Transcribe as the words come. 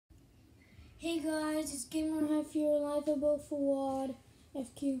Hey guys, it's Gamer Half Your Life about Fawad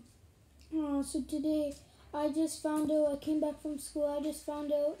FQ. So today I came back from school, I just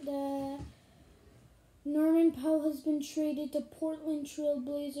found out that Norman Powell has been traded to Portland Trail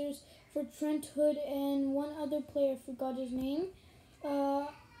Blazers for Trent Hood and one other player, I forgot his name.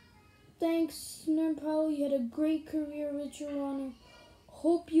 Thanks Norman Powell, you had a great career with Toronto.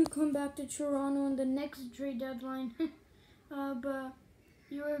 Hope you come back to Toronto in the next trade deadline. But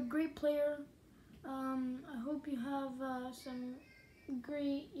you're a great player. I hope you have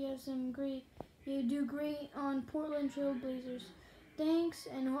you do great on Portland Trail Blazers. Thanks,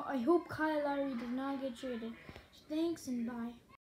 and I hope Kyle Lowry does not get traded. Thanks and bye.